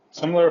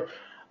similar.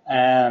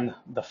 And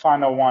the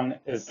final one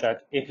is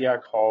that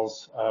API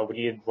calls we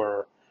needed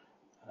were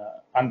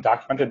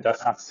undocumented.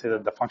 That's not to say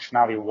that the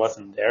functionality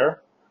wasn't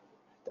there.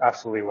 It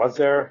absolutely was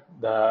there.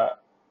 The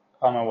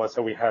element was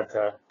that we had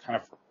to kind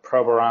of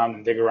probe around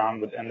and dig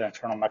around within the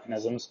internal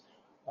mechanisms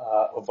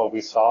of what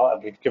we saw,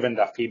 and we've given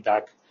that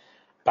feedback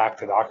back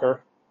to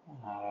Docker.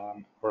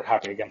 We're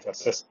happy again to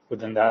assist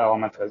within that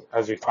element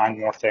as we find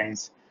more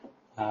things.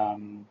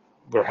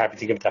 We're happy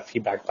to give that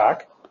feedback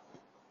back.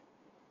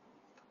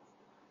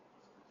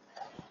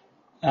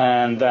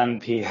 And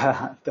then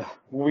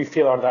we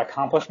feel are the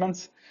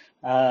accomplishments.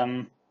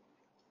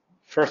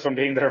 First one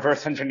being the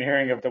reverse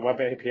engineering of the web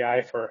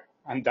API for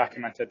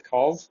undocumented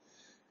calls.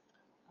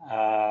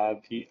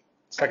 The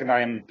second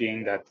item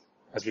being that,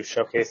 as we've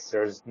showcased,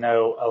 there's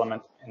no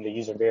element in the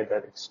user data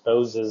that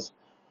exposes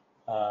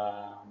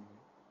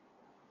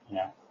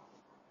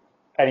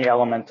any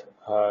element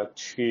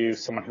to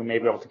someone who may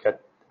be able to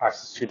get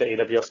access to the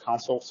AWS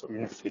console. So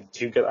even if they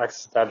do get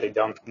access to that, they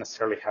don't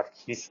necessarily have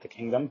keys to the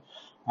kingdom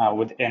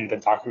within the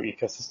Docker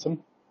ecosystem.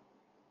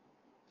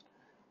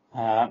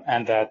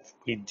 And that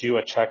we do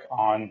a check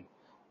on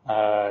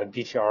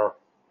DTR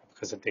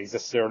because if they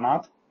existed or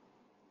not.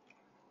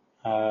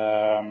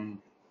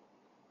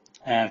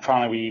 And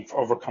finally, we've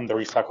overcome the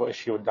recycle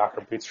issue with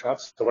Docker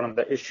bootstraps. So one of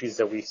the issues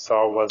that we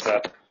saw was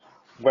that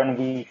when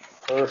we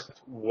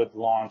first would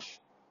launch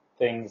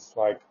things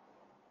like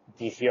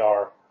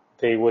DTR,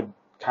 we would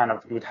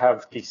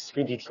have these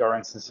 3 DTR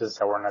instances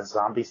that were in a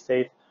zombie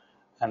state,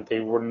 and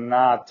they were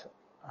not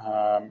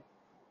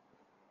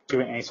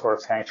doing any sort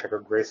of sanity check or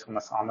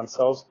gracefulness on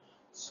themselves.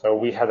 So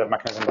we had a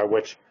mechanism by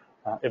which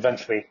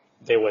eventually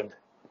they would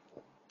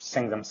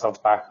sync themselves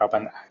back up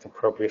and act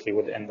appropriately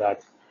within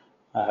that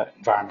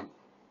environment.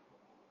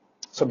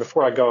 So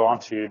before I go on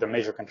to the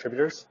major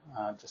contributors,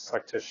 I'd just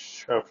like to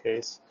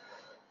showcase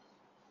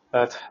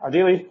that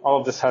ideally all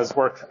of this has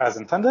worked as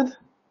intended.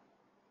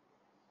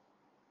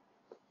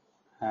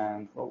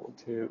 And what we'll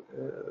do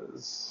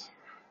is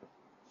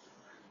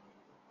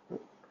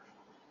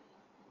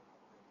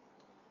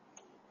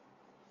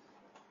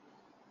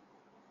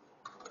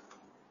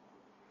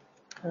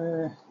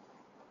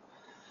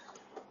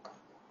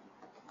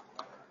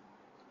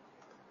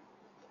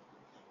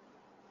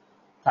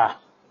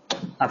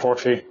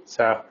unfortunately,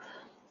 so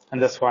in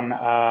this one,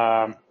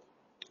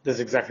 this is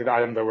exactly the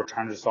item that we're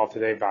trying to resolve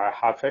today via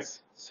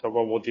hotfix. So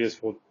what we'll do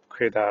is we'll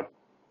create a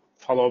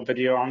follow-up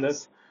video on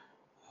this.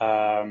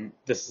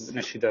 This is an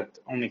issue that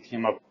only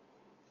came up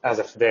as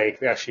of today.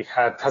 We actually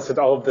had tested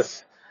all of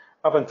this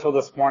up until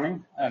this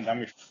morning, and then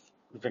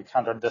we've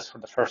encountered this for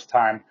the first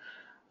time.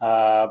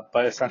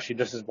 But essentially,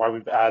 this is why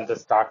we've added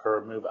this Docker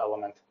remove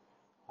element,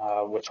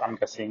 which I'm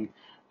guessing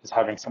is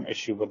having some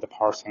issue with the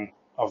parsing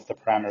of the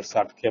parameters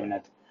that I've given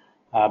it.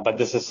 But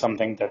this is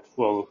something that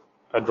we'll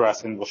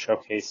address and we'll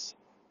showcase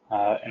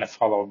in a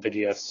follow-up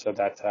video so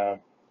that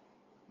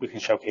we can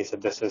showcase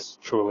that this is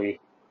truly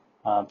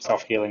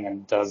self-healing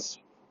and does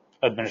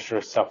administer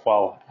itself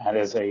well and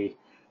is a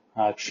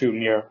true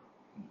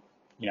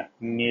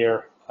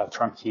near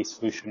turnkey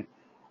solution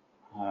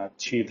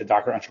to the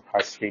Docker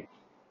Enterprise Suite.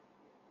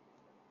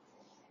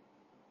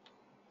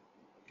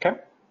 Okay.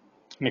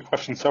 Any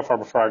questions so far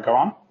before I go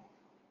on?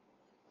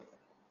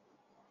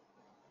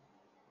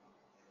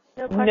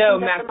 No,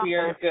 Matt, we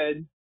are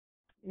good.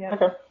 Yeah.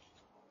 Okay.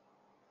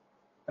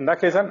 In that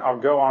case, then I'll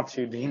go on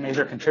to the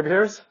major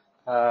contributors.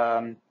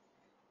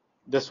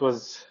 This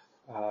was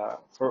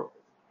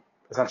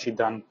essentially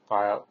done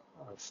by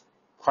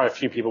quite a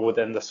few people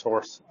within the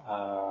Source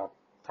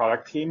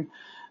product team,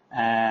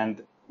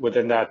 and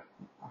within that,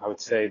 I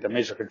would say the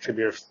major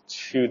contributors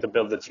to the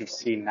build that you've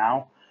seen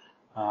now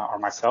are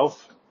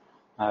myself,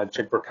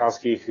 Jake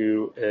Burkowski,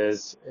 who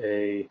is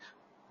a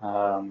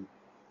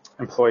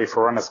employee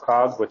for Runners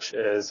Cloud, which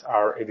is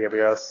our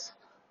AWS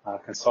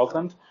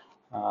consultant.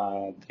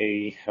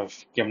 They have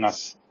given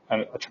us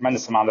a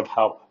tremendous amount of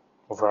help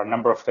over a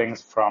number of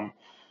things, from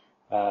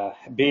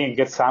being a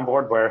good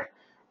soundboard, where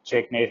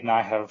Jake, Nate, and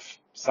I have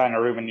sat in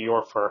a room in New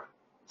York for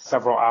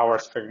several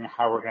hours figuring out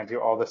how we're going to do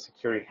all the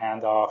security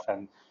handoff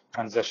and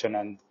transition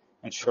and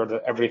ensure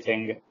that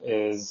everything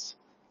is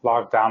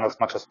logged down as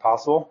much as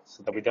possible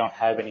so that we don't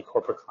have any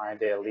corporate client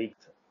data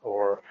leaked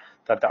or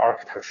that the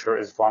architecture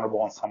is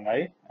vulnerable in some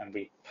way. And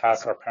we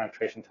pass our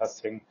penetration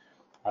testing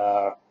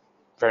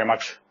very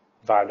much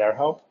via their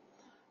help.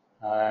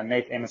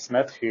 Nate Amos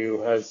Smith,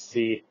 who is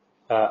the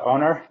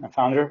owner and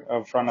founder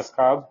of Runners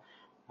Cloud,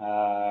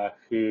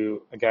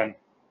 who, again,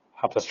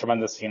 helped us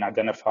tremendously in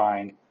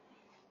identifying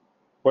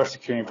where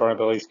security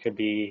vulnerabilities could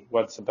be,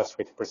 what's the best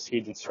way to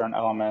proceed in certain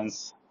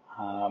elements,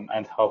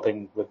 and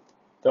helping with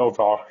the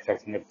overall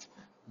architecting of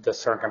the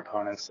certain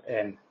components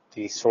in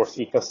the Source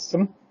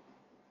ecosystem.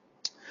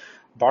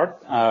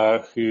 Bart,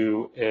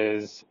 who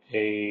is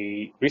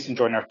a recent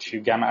joiner to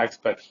Gamma X,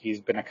 but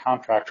he's been a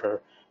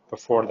contractor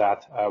before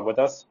that with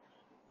us,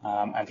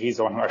 and he's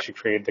the one who actually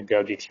created the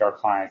Go DTR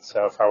client.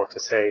 So if I were to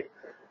say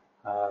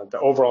the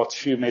overall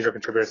two major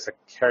contributors that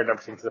carried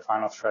everything to the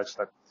final stretch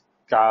that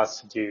got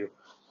us to do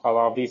a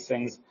lot of these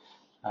things,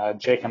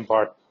 Jake and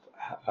Bart,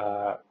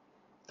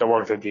 the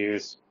work they do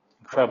is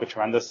incredibly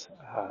tremendous.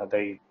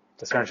 The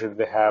synergy that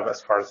they have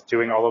as far as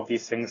doing all of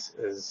these things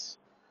is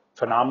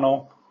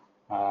phenomenal.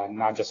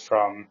 Not just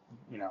from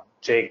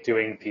Jake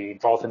doing the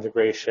Vault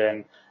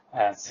integration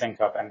and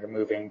sync up and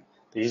removing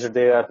the user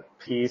data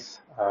piece,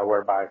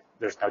 whereby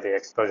there's no data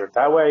exposure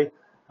that way,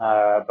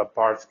 but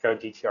Bart's Go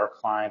DTR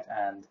client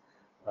and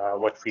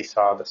what we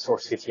saw, the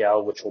Source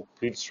CTL, which will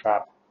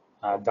bootstrap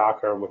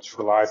Docker, which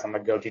relies on the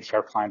Go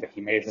DTR client that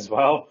he made as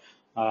well.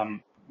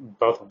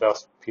 Both of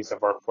those pieces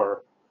of work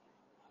were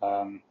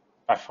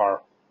by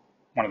far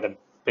one of the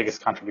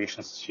biggest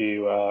contributions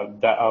to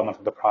that element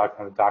of the product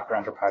and the Docker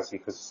Enterprise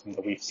ecosystem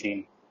that we've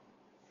seen.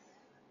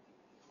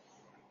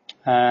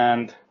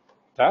 And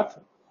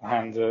that, I'll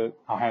hand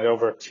it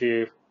over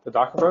to the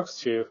Docker folks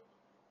to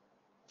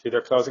do their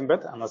closing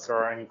bit, unless there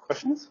are any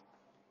questions.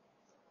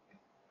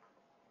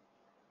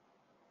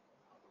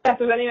 If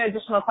there's any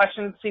additional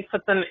questions, please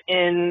put them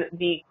in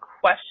the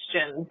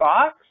question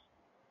box.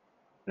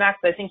 Max,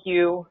 I think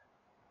you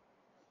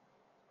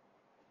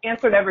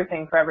answered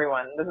everything for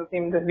everyone. Doesn't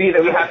seem to be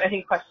that we have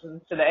any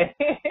questions today.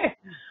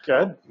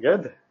 Good.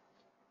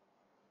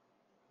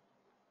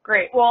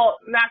 Great. Well,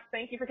 Max,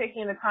 thank you for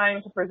taking the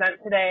time to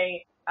present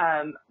today.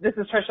 This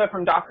is Trisha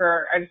from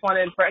Docker. I just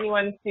wanted for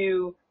anyone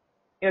to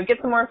get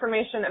some more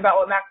information about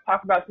what Max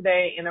talked about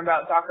today and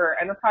about Docker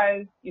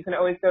Enterprise. You can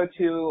always go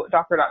to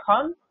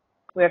docker.com.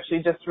 We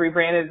actually just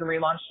rebranded and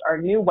relaunched our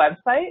new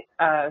website.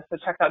 So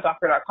check out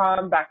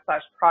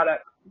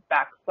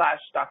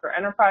docker.com/product/Docker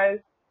Enterprise.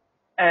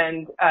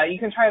 And you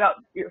can try it out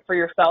for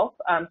yourself.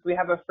 So we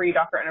have a free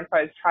Docker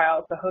Enterprise trial.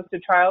 It's a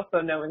hosted trial,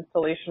 so no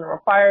installation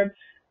required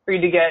for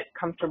you to get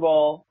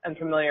comfortable and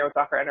familiar with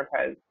Docker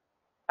Enterprise.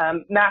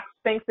 Max,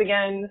 thanks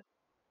again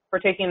for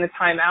taking the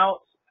time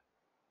out.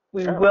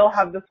 We will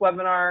have this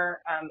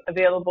webinar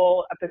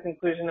available at the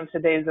conclusion of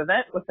today's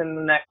event within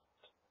the next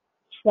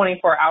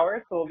 24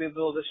 hours, so we'll be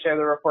able to share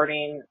the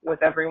recording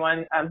with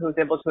everyone who's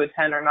able to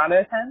attend or not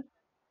attend.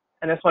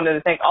 And I just wanted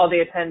to thank all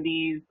the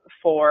attendees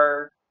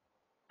for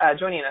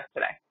joining us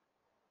today.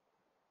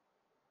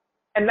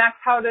 And Max,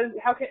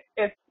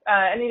 if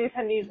any of the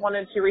attendees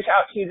wanted to reach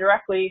out to you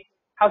directly,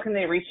 how can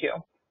they reach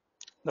you?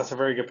 That's a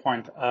very good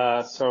point.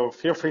 So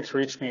feel free to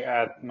reach me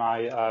at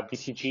my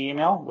BCG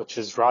email, which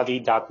is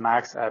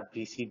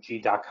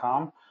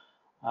roddy.max@bcg.com,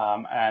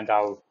 and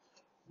I'll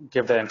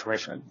give the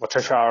information. Well,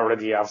 Trisha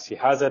already obviously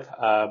has it,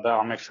 but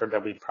I'll make sure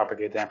that we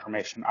propagate the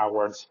information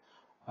outwards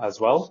as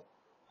well.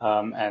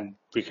 And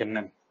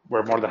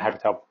we're more than happy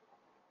to help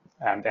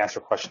and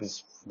answer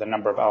questions, the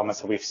number of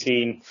elements that we've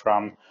seen,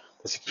 from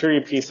the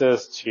security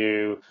pieces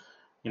to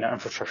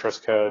infrastructure as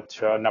code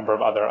to a number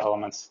of other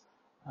elements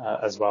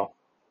as well.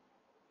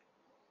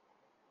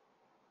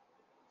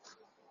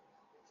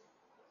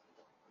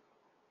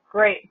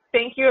 Great.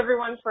 Thank you,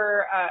 everyone,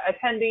 for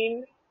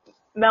attending.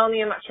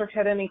 Melanie, I'm not sure if you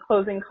had any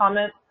closing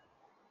comments.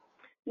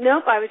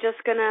 Nope,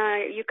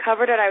 you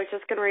covered it. I was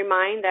just gonna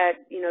remind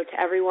that, to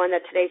everyone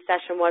that today's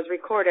session was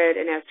recorded,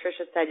 and as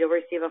Tricia said, you'll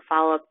receive a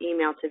follow-up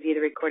email to view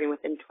the recording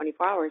within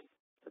 24 hours.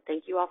 So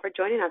thank you all for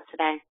joining us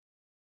today.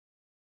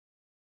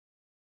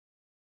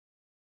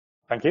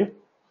 Thank you.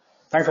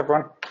 Thanks,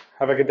 everyone.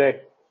 Have a good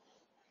day.